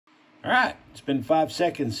All right, it's been 5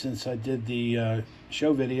 seconds since I did the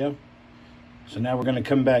show video. So now we're going to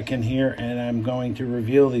come back in here and I'm going to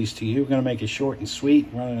reveal these to you. We're going to make it short and sweet,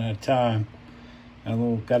 running out of time.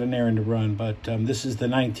 Got an errand to run, but this is the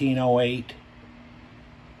 1908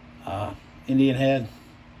 Indian head.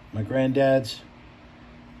 My granddad's.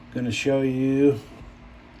 Going to show you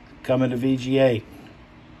coming to VG8.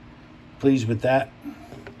 Pleased with that.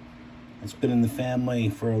 It's been in the family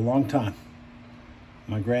for a long time.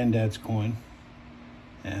 My granddad's coin,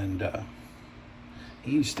 and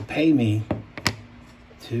he used to pay me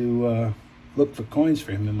to look for coins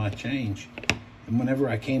for him in my change, and whenever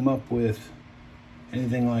I came up with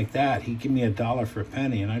anything like that, he'd give me $1 for a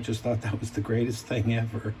penny, and I just thought that was the greatest thing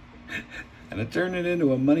ever. And it turned it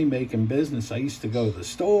into a money-making business. I used to go to the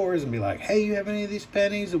stores and be like, hey, you have any of these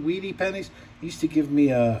pennies, the Wheatie pennies? He used to give me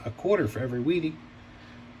a quarter for every Wheatie,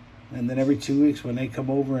 and then every 2 weeks when they come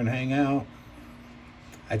over and hang out,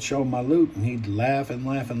 I'd show him my loot, and he'd laugh and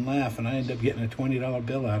laugh and laugh, and I ended up getting a $20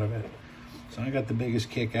 bill out of it. So I got the biggest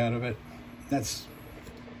kick out of it. And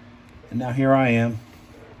now here I am,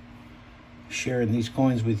 sharing these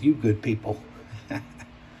coins with you good people. All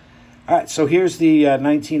right, so here's the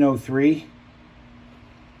 1903.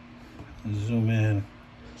 Zoom in.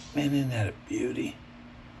 Man, isn't that a beauty?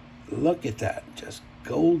 Look at that, just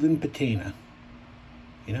golden patina.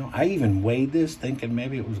 You know, I even weighed this thinking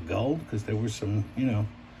maybe it was gold because there was some,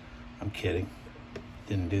 I'm kidding.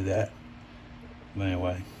 Didn't do that. But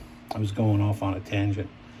anyway, I was going off on a tangent.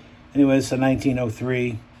 Anyway, it's a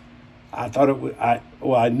 1903. I thought it was, I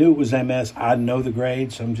knew it was MS. I know the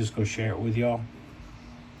grade, so I'm just going to share it with y'all.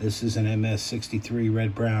 This is an MS 63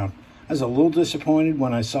 red brown. I was a little disappointed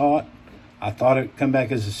when I saw it. I thought it'd come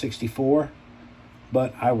back as a 64,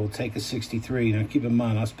 but I will take a 63. Now keep in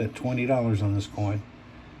mind, I spent $20 on this coin.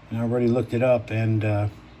 And I already looked it up, and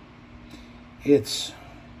it's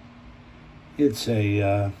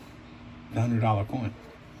a $100 coin.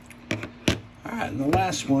 All right, and the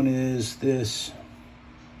last one is this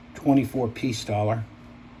 24-piece dollar.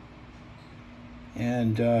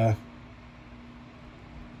 And,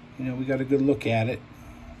 we got a good look at it.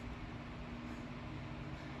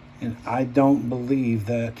 And I don't believe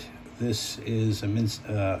that this is an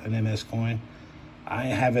MS coin. I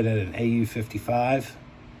have it at an AU55.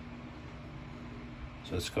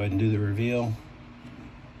 So let's go ahead and do the reveal.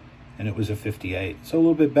 And it was a 58. So a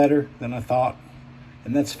little bit better than I thought.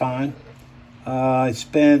 And that's fine. I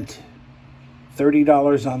spent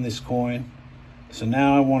 $30 on this coin. So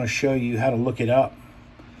now I want to show you how to look it up.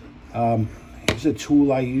 Here's a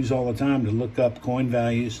tool I use all the time to look up coin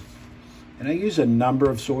values. And I use a number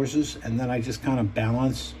of sources. And then I just kind of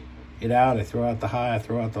balance it out. I throw out the high, I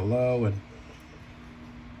throw out the low. And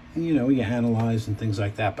you analyze and things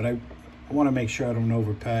like that. But I want to make sure I don't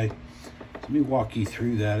overpay. Let me walk you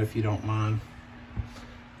through that if you don't mind.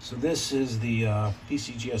 So this is the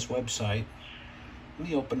PCGS website. Let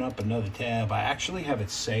me open up another tab. I actually have it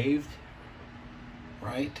saved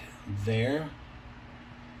right there.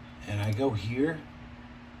 And I go here.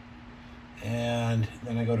 And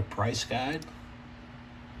then I go to price guide.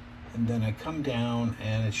 And then I come down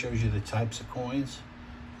and it shows you the types of coins.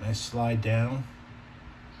 And I slide down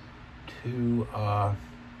to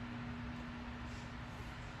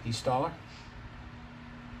piece dollar,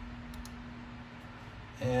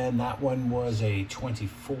 and that one was a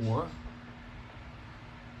 24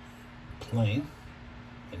 plain,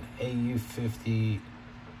 an AU58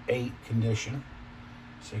 condition.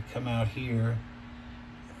 So you come out here,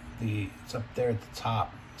 it's up there at the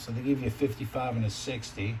top. So they give you a 55 and a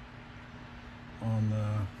 60 on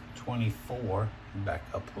the 24. Back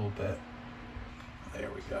up a little bit. There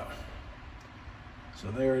we go. So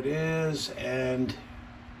there it is, and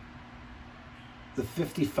the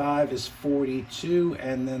 55 is 42,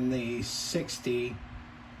 and then the 60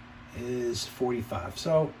 is 45.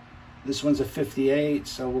 So this one's a 58,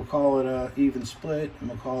 so we'll call it a even split, and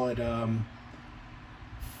we'll call it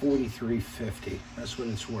 43.50. That's what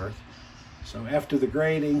it's worth. So after the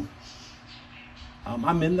grading,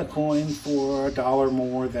 I'm in the coin for $1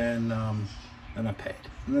 more than I paid,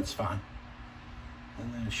 and that's fine.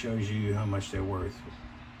 And then it shows you how much they're worth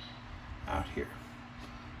out here.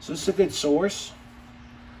 So it's a good source.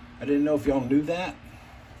 I didn't know if y'all knew that.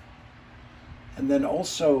 And then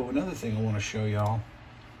also another thing I want to show y'all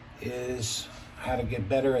is how to get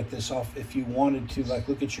better at this off. If you wanted to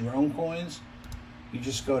look at your own coins, you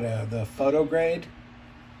just go to the photo grade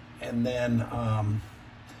and then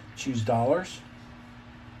choose dollars.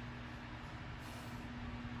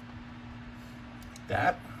 Like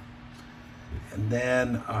that. And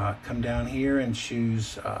then come down here and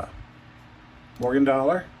choose Morgan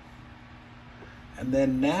dollar. And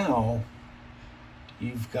then now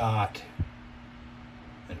you've got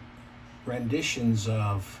renditions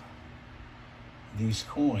of these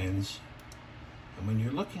coins. And when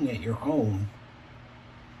you're looking at your own,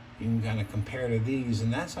 you can kind of compare to these,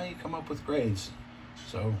 and that's how you come up with grades.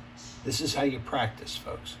 So this is how you practice,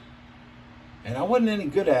 folks. And I wasn't any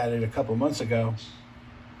good at it a couple of months ago,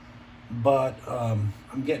 but I'm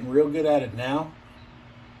getting real good at it now,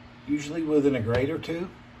 usually within a grade or two,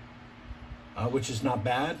 which is not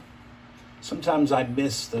bad. Sometimes I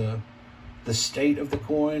miss the state of the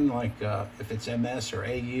coin, like if it's MS or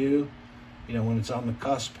AU, you know, when it's on the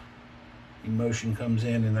cusp, emotion comes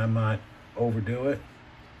in and I might overdo it.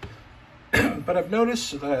 But I've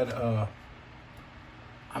noticed that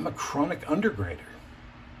I'm a chronic undergrader.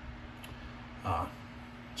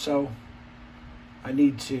 So I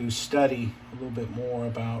need to study a little bit more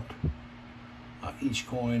about each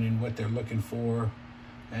coin and what they're looking for.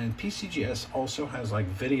 And PCGS also has like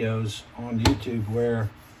videos on YouTube where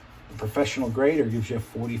the professional grader gives you a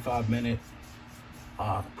 45-minute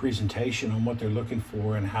presentation on what they're looking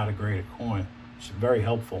for and how to grade a coin. It's very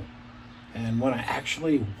helpful. And when I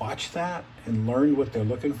actually watched that and learned what they're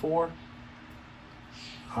looking for,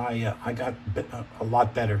 I got a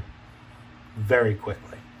lot better very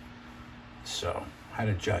quickly. So how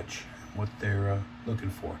to judge what they're looking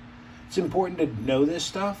for. It's important to know this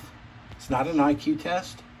stuff. It's not an IQ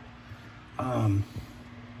test. And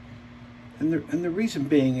the reason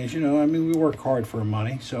being is, you know, I mean, we work hard for our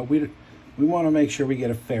money, so we want to make sure we get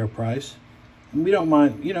a fair price. And we don't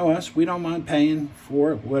mind, you know us, we don't mind paying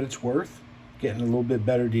for what it's worth. Getting a little bit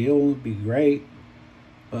better deal would be great.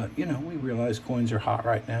 But, you know, we realize coins are hot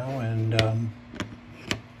right now, and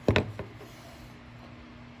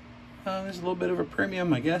there's a little bit of a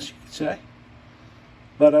premium, I guess you could say.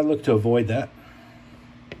 But I look to avoid that.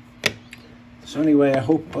 So anyway, I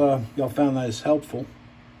hope y'all found this helpful.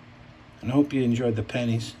 And I hope you enjoyed the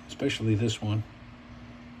pennies, especially this one.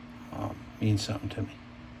 Means something to me.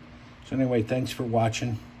 So anyway, thanks for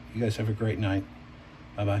watching. You guys have a great night.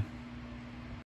 Bye-bye.